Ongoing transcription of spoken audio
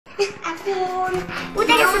এখন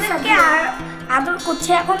উঠে গেছে আর আদর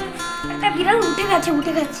করছে। এখন একটা বিড়াল উঠে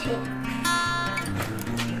গেছে।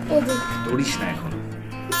 এই যে দৌড়িস না এখন।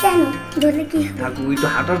 কেন ধরলে কি হবে? থাকু একটু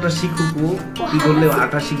হাঁটাটা শিখুক। কি করলে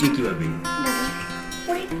হাঁটা শিখবে কিভাবে?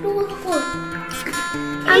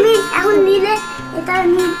 আমি এখন নিলে এটা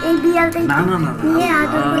এই বিড়ালটা না না না নিয়ে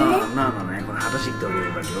আদর করলে না না না এখন হাঁটা শিখতে হবে।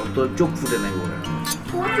 ওর তো চোখ ফুটে নাই। ওর চোখ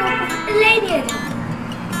ফুটলেই দিয়ে দাও।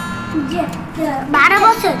 যে 12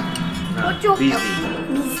 বছর ওর চোখ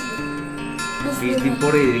 20 দিন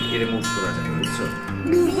পরে এর মুভ করা যাবে, বুঝছো?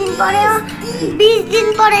 20 দিন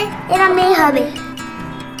পরে এরা মেয়ে হবে।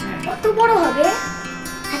 কত বড় হবে?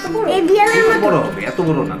 এত বড়? এই বিড়ালের মতো বড় হবে। এত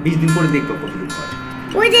বড় না, 20 দিন পরে দেখবো কত দূর হয়।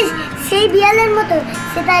 ওই যে সেই বিড়ালের মতো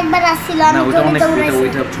সেটা একবার আসছিল। না ওইটা অনেক,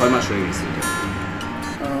 ওইটা 6 মাস হয়ে গেছে।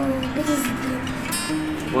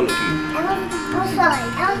 বলো কি?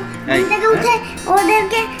 এখন থেকে উঠে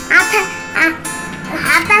ওদেরকে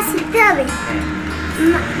হাঁটা শিখতে হবে।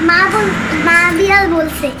 মা বিড়াল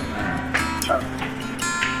বলছে।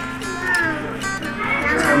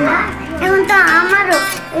 এখন তো আমারও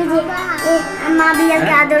এই যে মা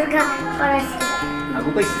বিড়ালকে আদর করাচ্ছে। আগু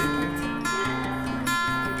পাইছে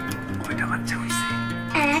কয়টা বাচ্চা হইছে?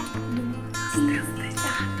 1 2 3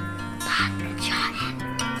 4 5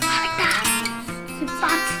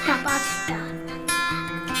 6 পাঁচটা।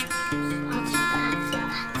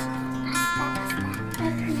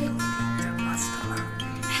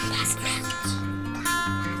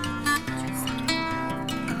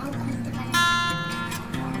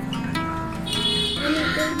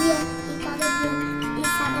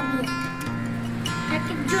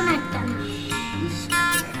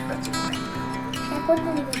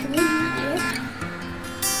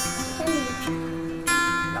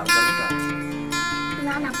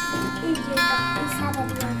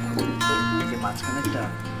 মাঝখানেরটা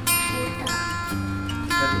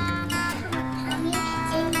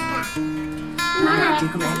না যে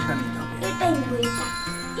কোনো একটা নিতে হবে। এটাই নেবো।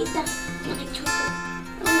 এটা অনেক ছোট।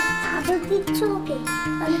 আদর দিচ্ছ ওকে?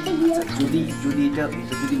 যদি এটা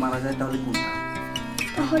যদি মারা যায় তাহলে কোনটা?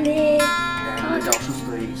 তাহলে এটা অসুস্থ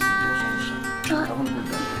হয়ে গেছে, সমস্যা। তখন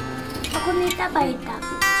কোনটা? তখন এটা বা এটা।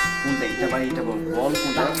 কোনটা? এটা বা এটা? বল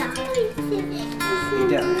কোনটা?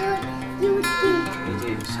 এটা এই যে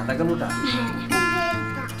সাদা কালোটা।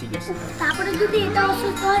 ঠিক আছে। তারপরে যদি এটা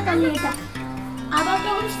অসুস্থ হয় তাহলে এটা। আবার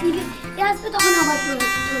যখন সিরিজ আসবে তখন আবার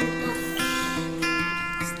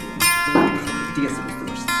ঠিক আছে, বুঝতে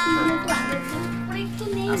পারছি।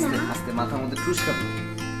 আস্তে আস্তে মাথার মধ্যে ঠুস খাবে।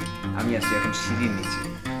 আমি আছি এখন সিঁড়ির নিচে।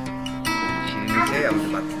 আমাদের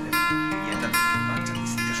বাচ্চাদের বাচ্চা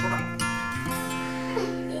দিচ্ছে। শোনা,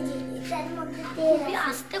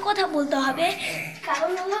 আস্তে কথা বলতে হবে,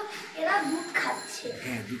 কারণ হলো এরা দুধ খাচ্ছে।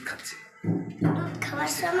 হ্যাঁ দুধ খাচ্ছে। দুধ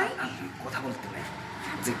খাওয়ার সময় কথা বলতে নাই।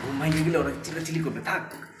 যে ঘুমাইয়ে গেলে ওরা চিল্লাচিল্লি করবে। থাক,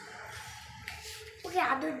 ওকে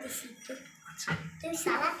আদর দিছি। আচ্ছা তুই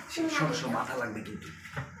সারা সমস্যা মাথা লাগবে কিন্তু।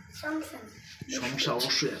 সমস্যা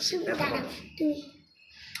অবশ্যই আছে। তুই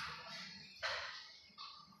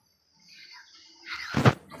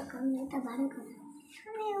এটা বারো করে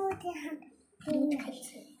আমি ওকে দুধ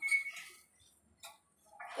খাচ্ছি।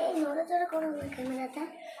 এই নড়াচড়া করো ক্যামেরাটা।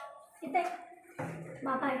 এটা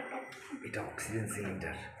বাবা এটা অক্সিজেন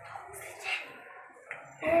সিলিন্ডার।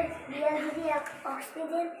 বিড়াল যদি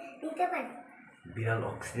অক্সিজেন নিতে পারে? বিড়াল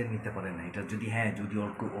অক্সিজেন নিতে পারে না। এটা যদি যদি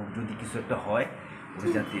ওর যদি কিছু একটা হয়,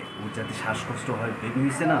 ওর যাতে শ্বাসকষ্ট হয়। বেবি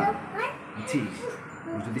হয়েছে না, বুঝছিস?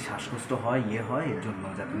 ওর যদি শ্বাসকষ্ট হয় হয় এর জন্য,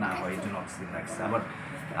 যাতে না হয় এর জন্য অক্সিজেন রাখছে।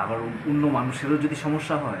 আবার অন্য মানুষেরও যদি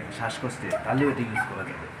সমস্যা হয় শ্বাসকষ্টে, তাহলেও এটা ইউজ করা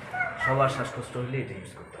যাবে। সবার শ্বাসকষ্ট হলে এটা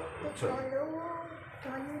ইউজ করতে হবে, বুঝছো?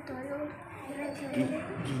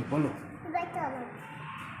 কি বলো?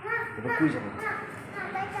 এবার কই যাবো?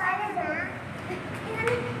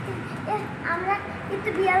 আমরা কিন্তু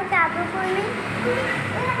বিড়ালকে আদর করলে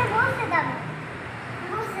এখানে বসতে যাবো।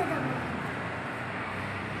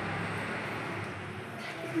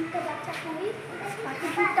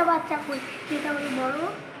 বাচ্চা কই? এটা হলো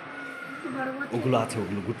বড় বাচ্চা। ওগুলো আছে,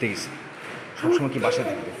 ওগুলো ঘুরতে গেছে। সবসময় কি বাসা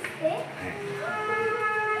থাকবে? হ্যাঁ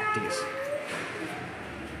ঠিক আছে,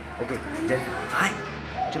 ওকে যাই। হাই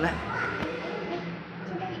চলে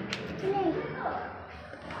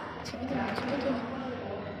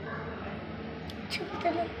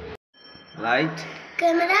লাইট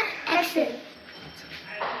ক্যামেরা অ্যাকশন।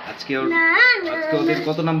 আজকে ওদের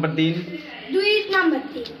কত নাম্বার দিন? 2 নাম্বার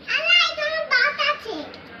দিন।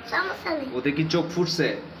 ওদের কি চোখ ফুটছে?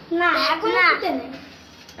 না এখনো ফুটে নাই।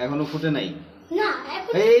 এখনো ফুটে নাই? না।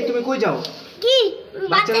 এই তুমি কই যাও? কি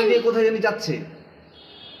বাচ্চারা নিয়ে কোথায় জানি যাচ্ছে?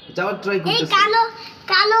 যাওয়ার ট্রাই করতেছে। এই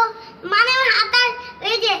কালো মানে হাতার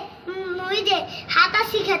এই যে ওই যে হাঁটা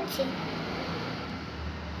শিখাচ্ছে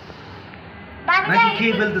নাকি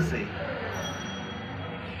খেয়ে ফেলতেছে?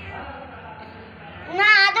 না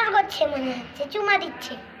আদর করছে মনে হচ্ছে, চুমা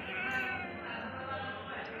দিচ্ছে।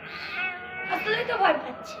 আসলেই তো ভয়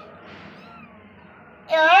পাচ্ছে।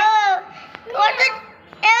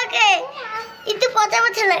 ওকে একটু পচা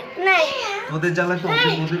পচা নাই। ওদের জ্বালায় তো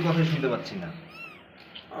ওদের কথাই শুনতে পাচ্ছি না।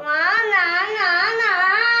 না না না।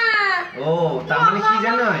 ও তার মানে কি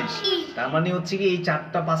জানিস? তার মানে হচ্ছে কি এই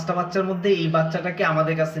 4টা 5টা বাচ্চার মধ্যে এই বাচ্চাটাকে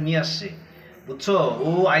আমাদের কাছে নিয়ে আসছে, বুঝছো? ও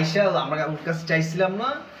আইসা আমরা ওর কাছে চাইছিলাম না,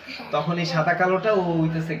 তখন এই সাদা কালোটা ও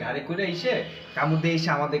হইতেছে ঘাড়ে করে এসে কামড় দিয়ে এসে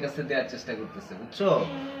আমাদের কাছে দেওয়ার চেষ্টা করতেছে, বুঝছো?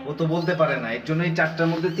 ও তো বলতে পারে না, এর জন্য এই 4টার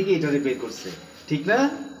মধ্যে থেকে এটা বের করছে, ঠিক না?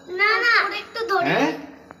 না না একটু ধরে। হ্যাঁ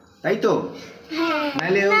তাই তো।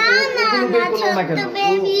 নাইলে ওগুলো বের করলো না কেন?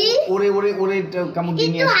 ওরে ওরে ওরে কামড়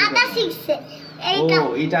দিয়ে নিয়ে আসছে। হাঁটা শিখছে। ও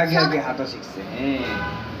এটা আগে আগে হাঁটা শিখছে। হ্যাঁ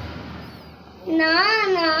না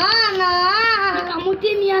না না কামড়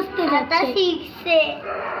দিয়ে নিয়ে আসতে হাঁটা শিখছে।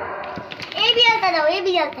 এই বিড়ালটা দাও, এই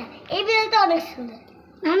বিড়ালটা অনেক সুন্দর।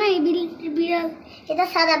 না না এই বিড়াল এটা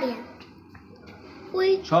সাদা বিড়াল। ওই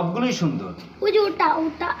সবগুলোই সুন্দর। ওই যে ওটা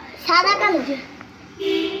সাদা কালো,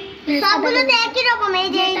 সবগুলো তো একই রকম। এই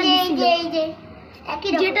যে একই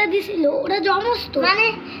রকম যেটা দিছিল ওরা জমজ তো, মানে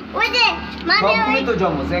ওই যে সবগুলোই তো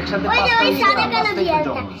জমজ, একসাথে পাঁচটা ওই সাদা কালো পাঁচটাই তো বিড়ালটা,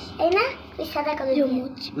 জমজ। এই না ওই সাদা কালো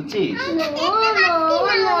জমজ, বুঝছিস?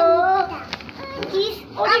 কিস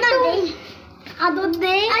আদর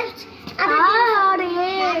দে আরে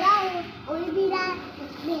ওই বিড়াল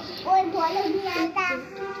ওই বড় বিড়ালটা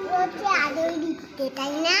ওকে আদর দিতে,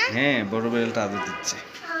 তাই না? হ্যাঁ বড় বিড়ালটা আদর দিচ্ছে।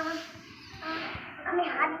 আমি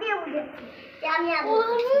হাত দিয়ে বুঝাচ্ছি যে আমি আদর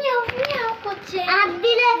করছি।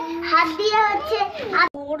 হাত দিয়ে হচ্ছে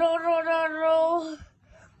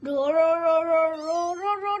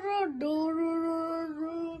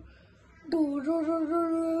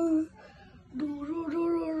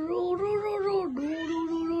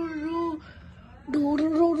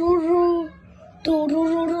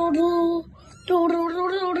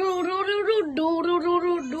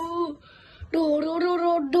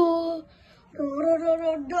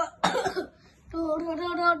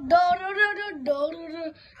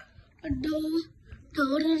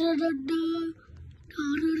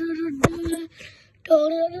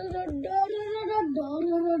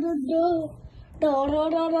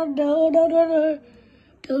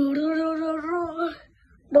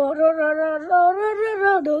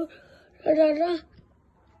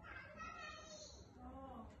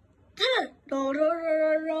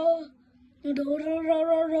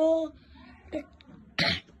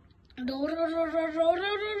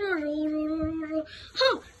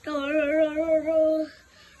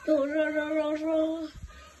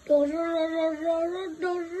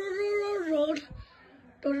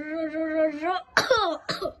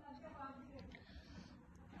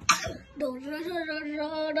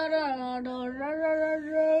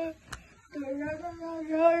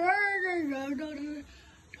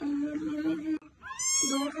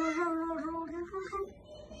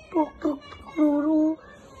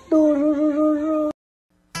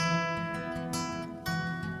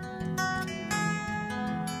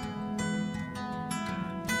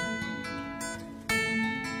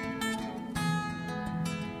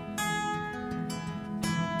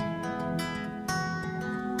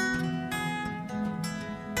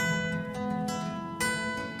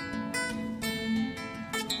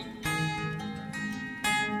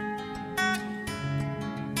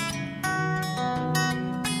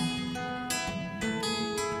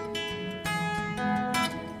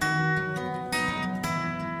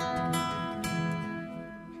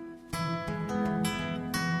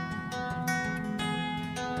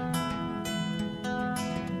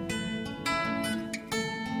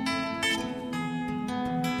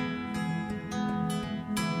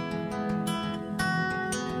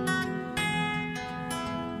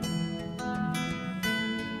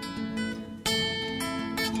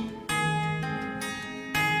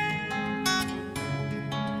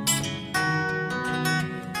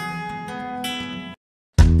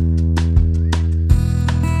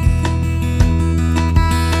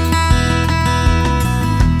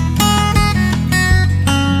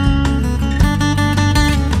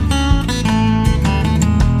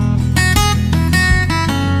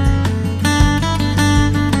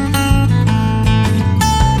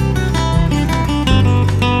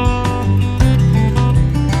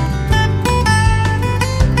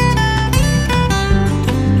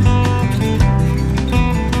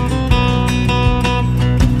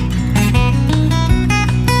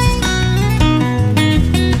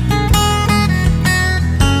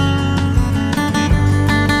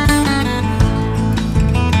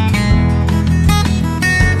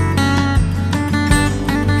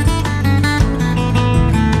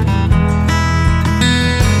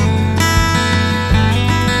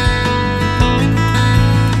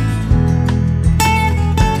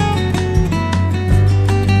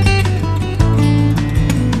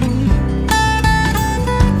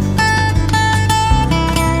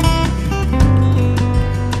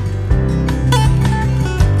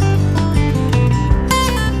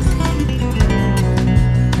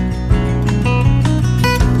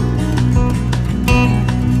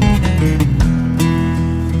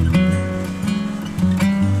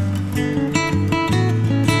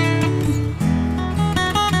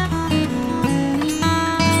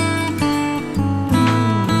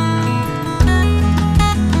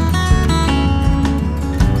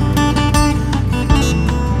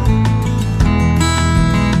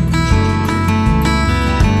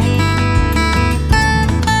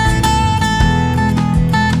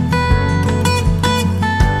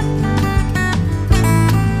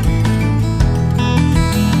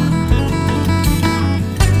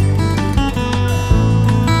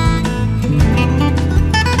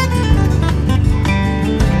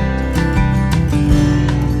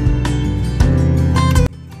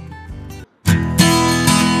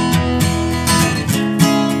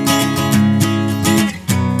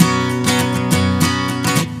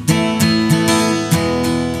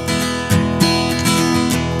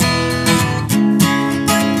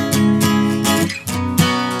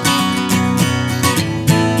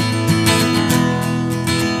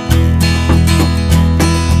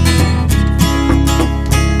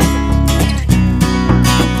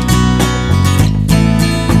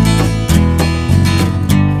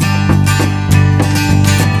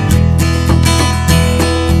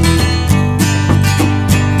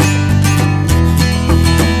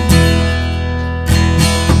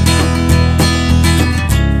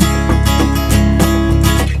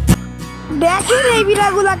এই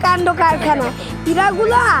বিড়ালগুলা কাণ্ড কারখানা।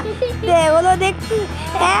 বিড়ালগুলা হলো দেখতে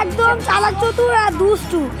একদম চালাক চতুর আর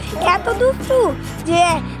দুষ্টু, এত দুষ্টু যে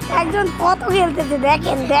একজন কত খেলতেছে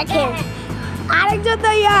দেখেন দেখেন, আরেকজন তো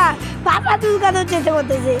পাপা চুলকানোর চেষ্টা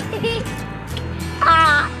করতেছে।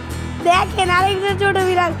 দেখেন আরেকজন ছোট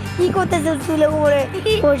বিড়াল কি করতেছে চুলে উপরে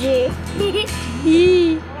বসে।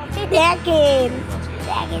 দেখেন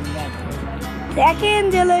দেখেন দেখেন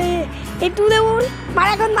চলো একটু দেখুন,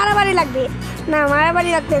 এখন মারামারি লাগবে না, মারামারি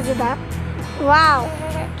লাগতেছে তা। ওয়াও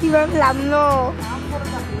কিভাবে নামলো,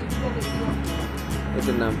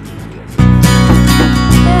 এটার নাম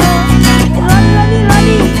রনি রনি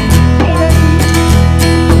রনি